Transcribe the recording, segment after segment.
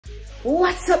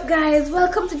What's up, guys?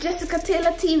 Welcome to Jessica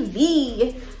Taylor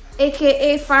TV,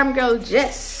 aka Farm Girl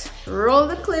Jess. Roll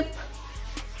the clip.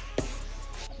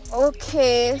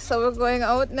 Okay, so we're going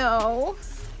out now,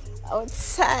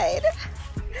 outside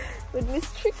with Miss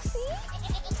Trixie.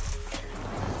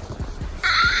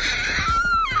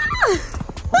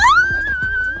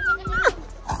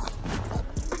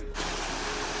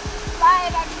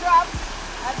 Slide and drop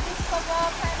and discover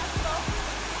all kind of stuff.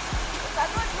 It's a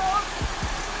good move.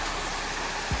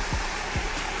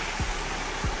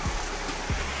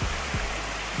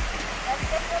 Let's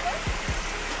get to it.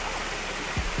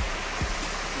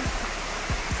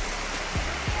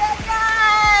 Yeah,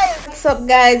 guys! What's up,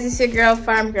 guys? It's your girl,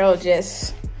 Farm Girl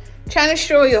Jess. Trying to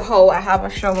show you how I have a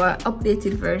shower,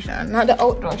 updated version, not the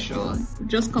outdoor shower.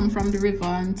 Just come from the river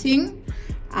and thing,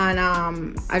 and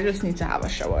I just need to have a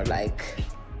shower, like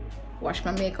wash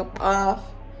my makeup off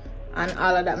and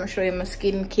all of that. I'm gonna show you my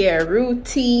skincare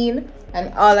routine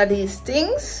and all of these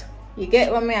things. You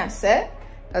get what I said?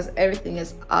 Because everything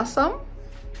is awesome.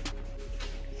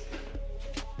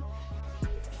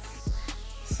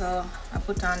 So I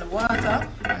put on the water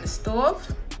on the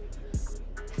stove.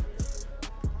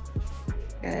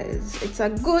 Guys, it's a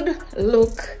good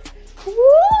look.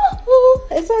 Woo-hoo,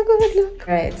 it's a good look.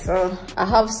 Right, so I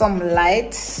have some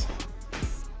lights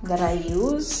that I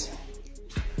use,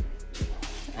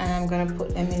 and I'm gonna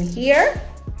put them in here.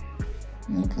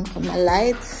 I'm looking for my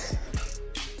lights.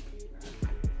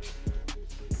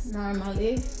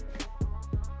 Normally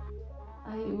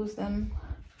I use them.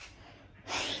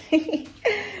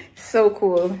 So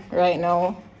cool right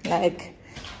now, like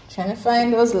trying to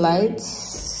find those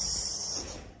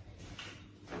lights.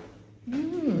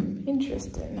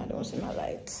 Interesting. I don't see my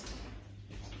lights.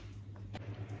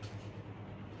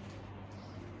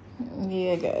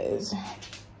 Yeah, guys.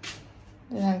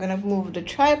 Then I'm gonna move the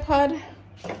tripod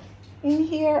in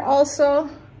here also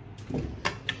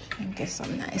and get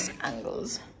some nice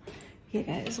angles. Yeah,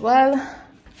 guys. While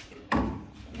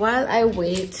I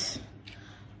wait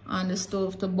on the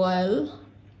stove to boil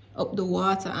up the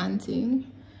water and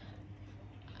thing,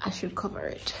 I should cover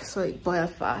it so it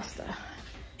boils faster.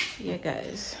 Yeah,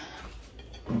 guys.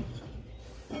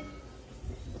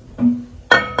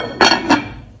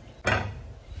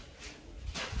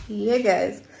 Yeah,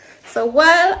 guys. So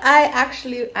while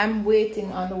I'm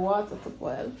waiting on the water to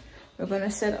boil, we're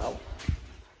gonna set up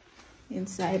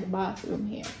inside the bathroom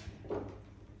here,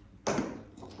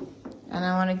 and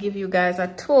I want to give you guys a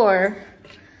tour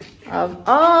of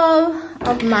all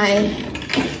of my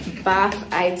bath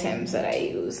items that I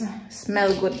use.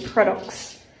 Smell good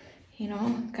products. You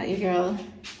know, got your girl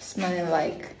smelling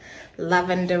like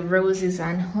lavender, roses,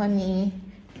 and honey.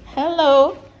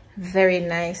 Hello. Very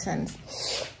nice and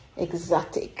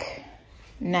exotic.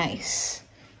 Nice.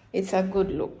 It's a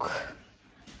good look.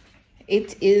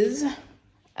 It is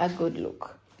a good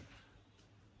look.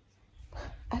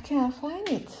 I can't find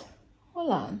it.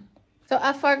 Hold on. So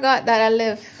I forgot that I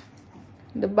left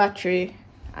the battery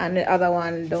and the other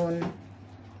one down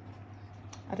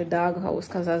at the doghouse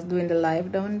because I was doing the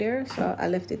live down there, so I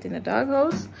left it in the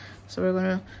doghouse. So we're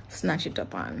gonna snatch it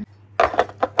up on.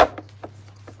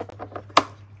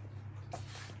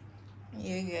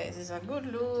 Yeah, guys, it's a good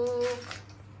look.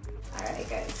 All right,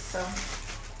 guys, so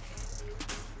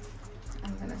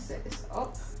I'm gonna set this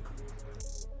up.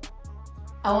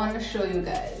 I want to show you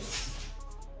guys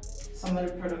some of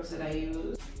the products that I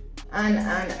use and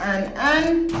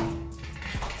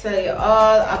tell you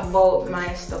all about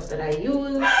my stuff that I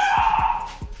use.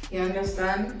 You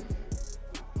understand?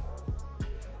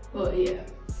 But yeah,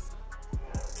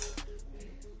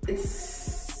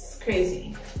 it's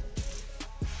crazy.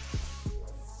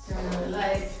 Turn on the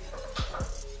light,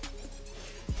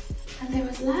 and there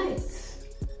was lights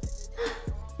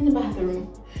in the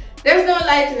bathroom. There's no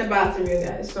light in the bathroom, you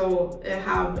guys, so I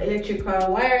have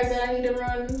electrical wires that I need to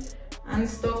run and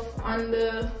stuff on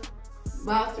the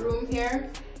bathroom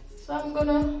here. So I'm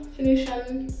gonna finish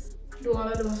and do all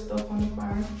of those stuff on the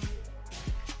farm.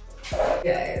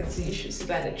 Guys, you should see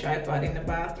by the tripod in the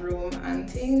bathroom and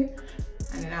thing.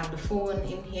 And then I have the phone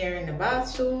in here in the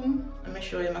bathroom. Let me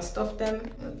show you my stuff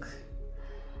then. Look.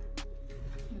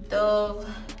 Dove,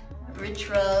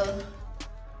 Ritual,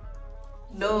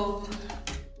 Dove.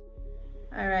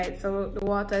 Alright, so the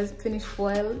water is finished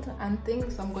boiled and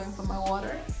things, so I'm going for my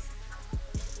water.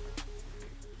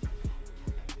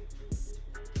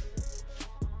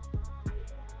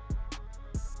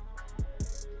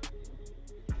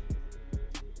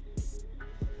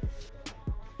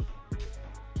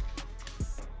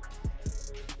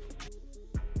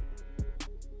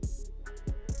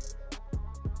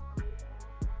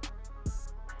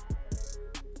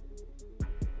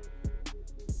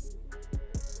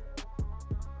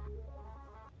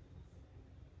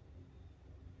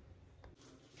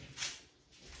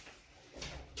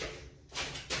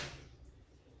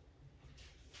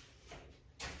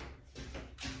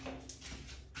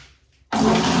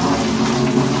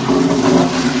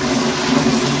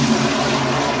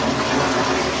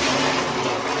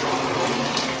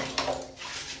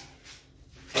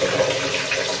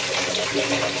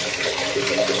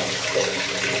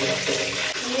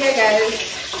 Okay guys,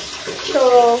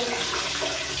 so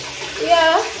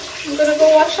yeah, I'm gonna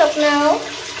go wash up now,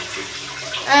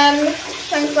 and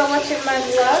thanks for watching my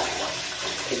vlog.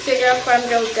 It's your girl Farm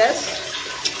Girl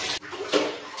Jess.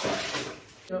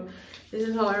 So this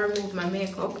is how I remove my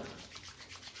makeup.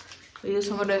 We use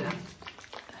some of the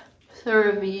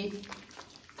CeraVe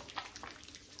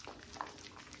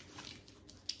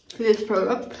face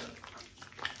product.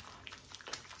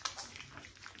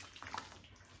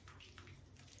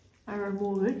 I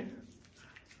remove it.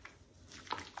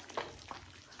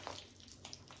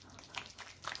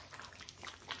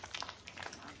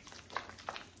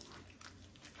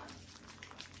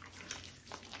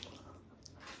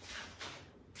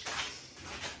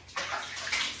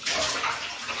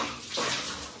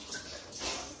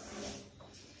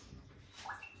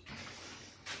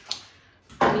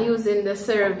 I'm using the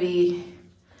CeraVe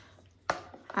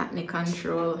acne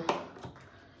control.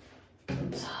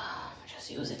 So just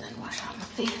use it and wash out my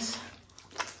face.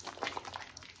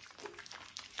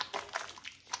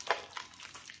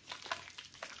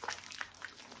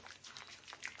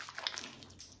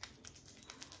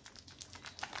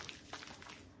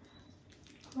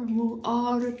 Remove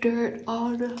all the dirt,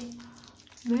 all the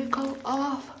makeup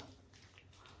off.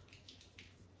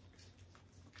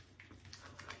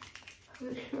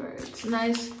 Make sure it's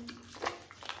nice.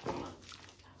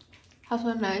 Has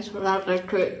a nice lather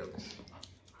to it.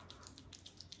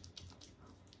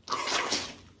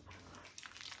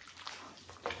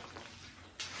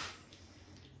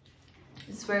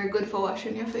 It's very good for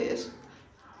washing your face.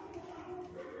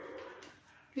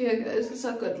 Yeah guys, it's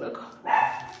a good look.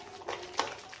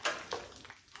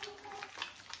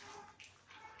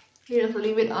 You just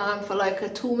leave it on for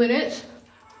like 2 minutes,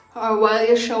 or while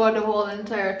you shower the whole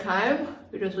entire time.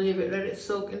 You just leave it, let it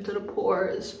soak into the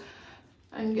pores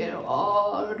and get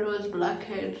all of those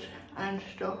blackheads and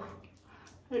stuff.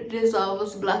 It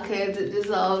dissolves blackheads, it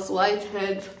dissolves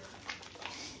whiteheads,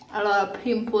 a lot of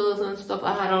pimples and stuff.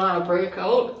 I had a lot of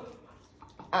breakout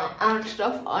and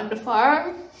stuff on the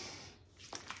farm,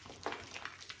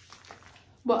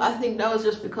 but I think that was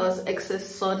just because excess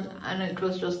sun, and it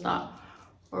was just not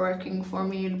working for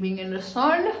me being in the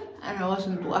sun, and I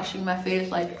wasn't washing my face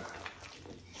like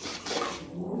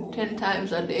 10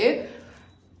 times a day.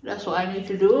 That's what I need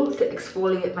to do to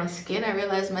exfoliate my skin. I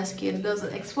realize my skin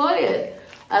doesn't exfoliate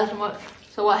as much.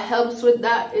 So what helps with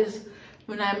that is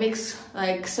when I mix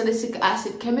like salicylic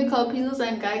acid chemical peels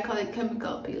and glycolic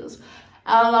chemical peels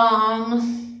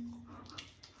along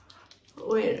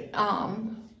with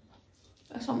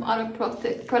some other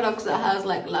products that has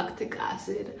like lactic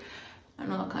acid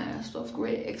and all kind of stuff.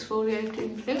 Great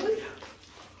exfoliating things.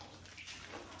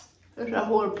 It's a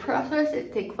whole process.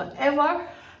 It takes forever.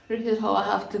 This is how I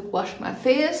have to wash my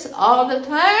face all the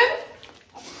time.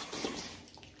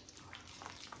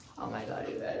 Oh my god,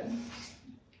 you guys.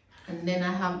 And then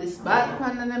I have this bath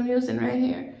pan that I'm using right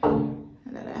here, and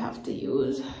that I have to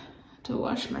use to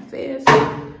wash my face.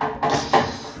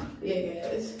 Yeah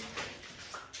guys.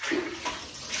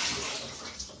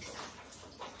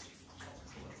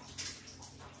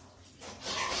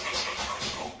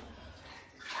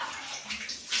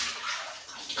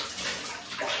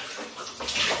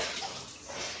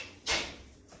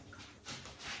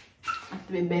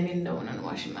 Be bending down and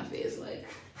washing my face like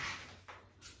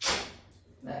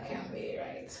that. Can't be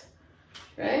right,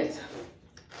 yeah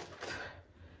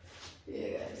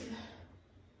guys.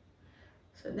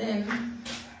 So then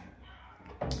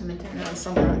let me turn on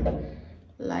some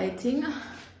lighting.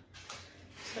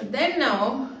 So then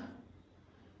now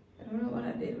I don't know what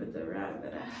I did with the rag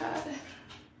that I had.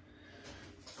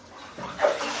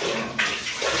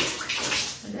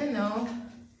 And then now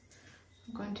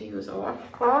I'm going to use a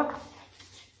washcloth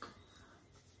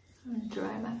and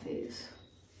dry my face.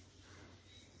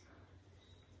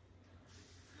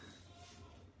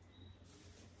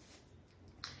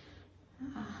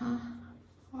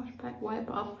 Wash back, wipe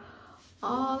off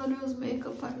all of those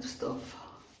makeup and stuff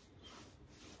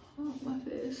off my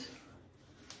face,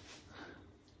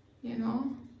 you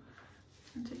know,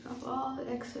 and take off all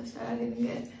the excess that I didn't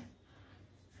get.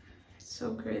 It's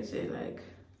so crazy, like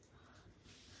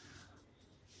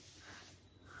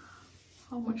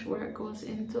how much work goes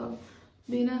into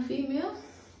being a female.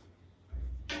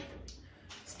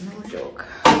 It's no joke.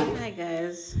 Hi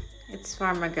guys, it's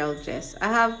Farmer Girl Jess. I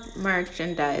have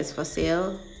merchandise for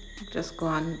sale. Just go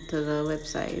on to the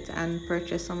website and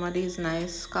purchase some of these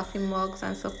nice coffee mugs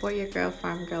and support your girl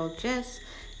Farm Girl Jess.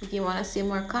 If you want to see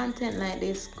more content like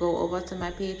this, go over to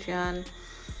my Patreon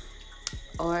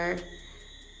or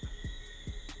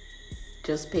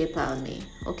just PayPal me.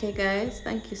 Okay guys,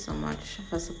 thank you so much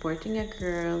for supporting your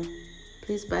girl.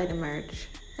 Please buy the merch.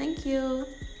 Thank you.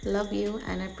 Love you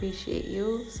and appreciate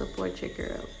you. Support your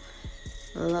girl.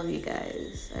 Love you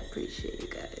guys. I appreciate you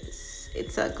guys.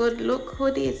 It's a good look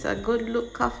hoodie. It's a good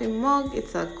look coffee mug.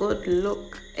 It's a good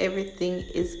look. Everything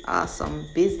is awesome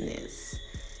business.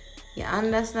 You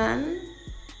understand?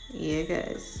 Yeah,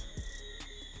 guys.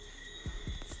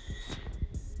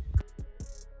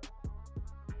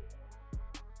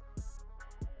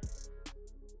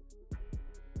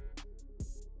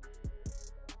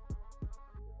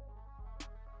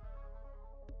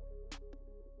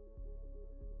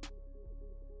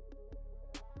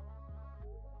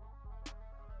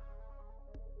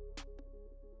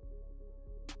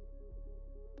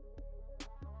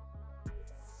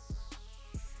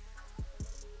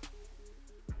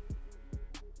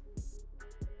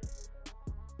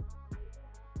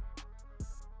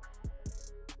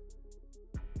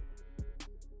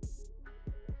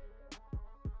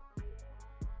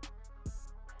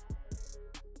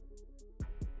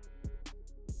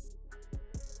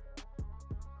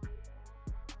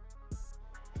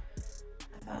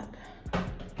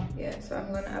 Yeah, so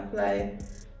I'm gonna apply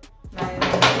my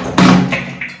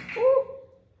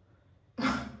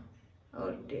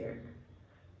oh dear,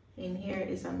 in here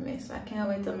is a mess. I can't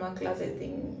wait till my closet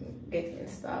thing gets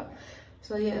installed.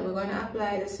 So yeah, we're gonna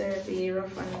apply the CeraVe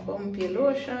Rough and Bumpy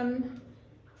lotion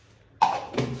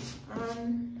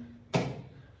and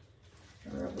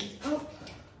rub it up,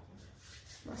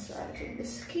 massaging the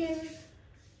skin,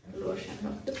 lotion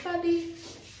up the body.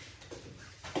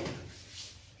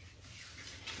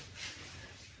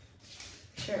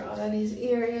 Sure, all of these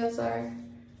areas are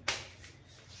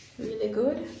really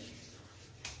good,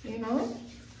 you know.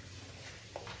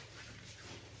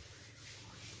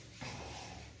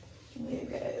 Yeah,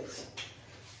 guys,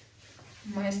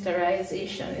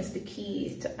 moisturization is the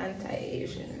key to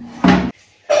anti-aging.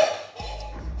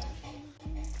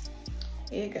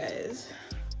 Yeah, guys,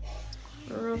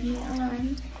 rub me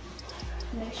on,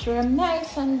 make sure I'm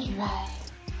nice and dry.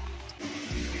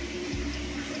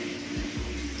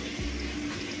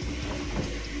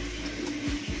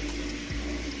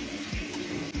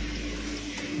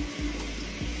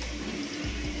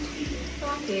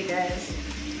 Okay, guys,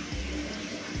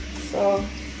 so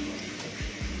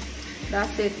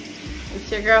that's it. It's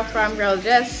your girl Farm Girl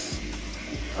Jess.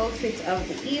 Outfit of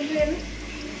the evening.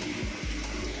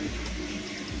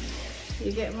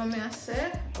 You get what I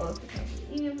said? Outfit of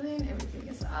the evening. Everything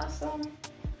is awesome.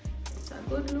 It's a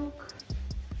good look.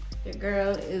 Your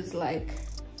girl is like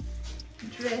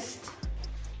dressed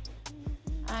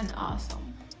and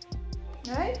awesome,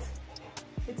 right?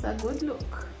 It's a good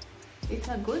look. It's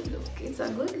a good look. It's a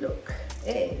good look.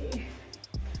 Hey.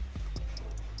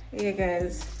 Yeah,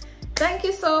 guys. Thank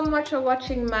you so much for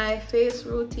watching my face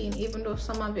routine, even though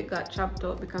some of it got chopped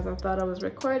out because I thought I was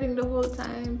recording the whole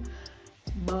time.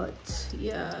 But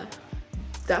yeah,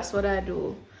 that's what I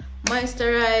do.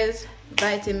 Moisturize,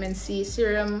 vitamin C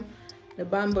serum, the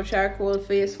bamboo charcoal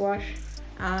face wash,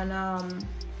 and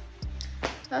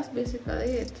that's basically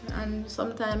it. And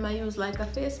sometimes I use like a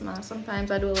face mask. Sometimes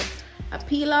I do a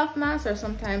peel off mask, or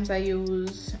sometimes I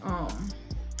use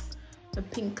the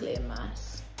pink clay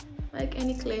mask, like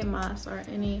any clay mask or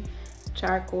any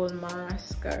charcoal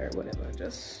mask or whatever,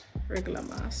 just regular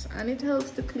mask. And it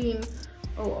helps to clean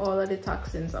all of the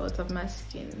toxins out of my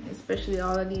skin, especially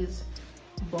all of these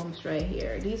bumps right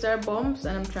here. These are bumps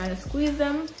and I'm trying to squeeze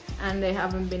them and they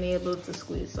haven't been able to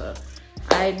squeeze, so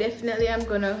I definitely am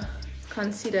gonna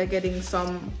consider getting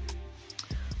some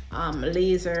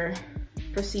laser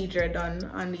procedure done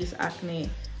on these acne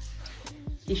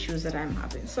issues that I'm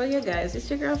having. So yeah, guys, it's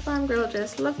your girl Farm Girl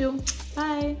Jess. Love you.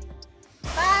 Bye.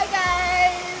 Bye, guys.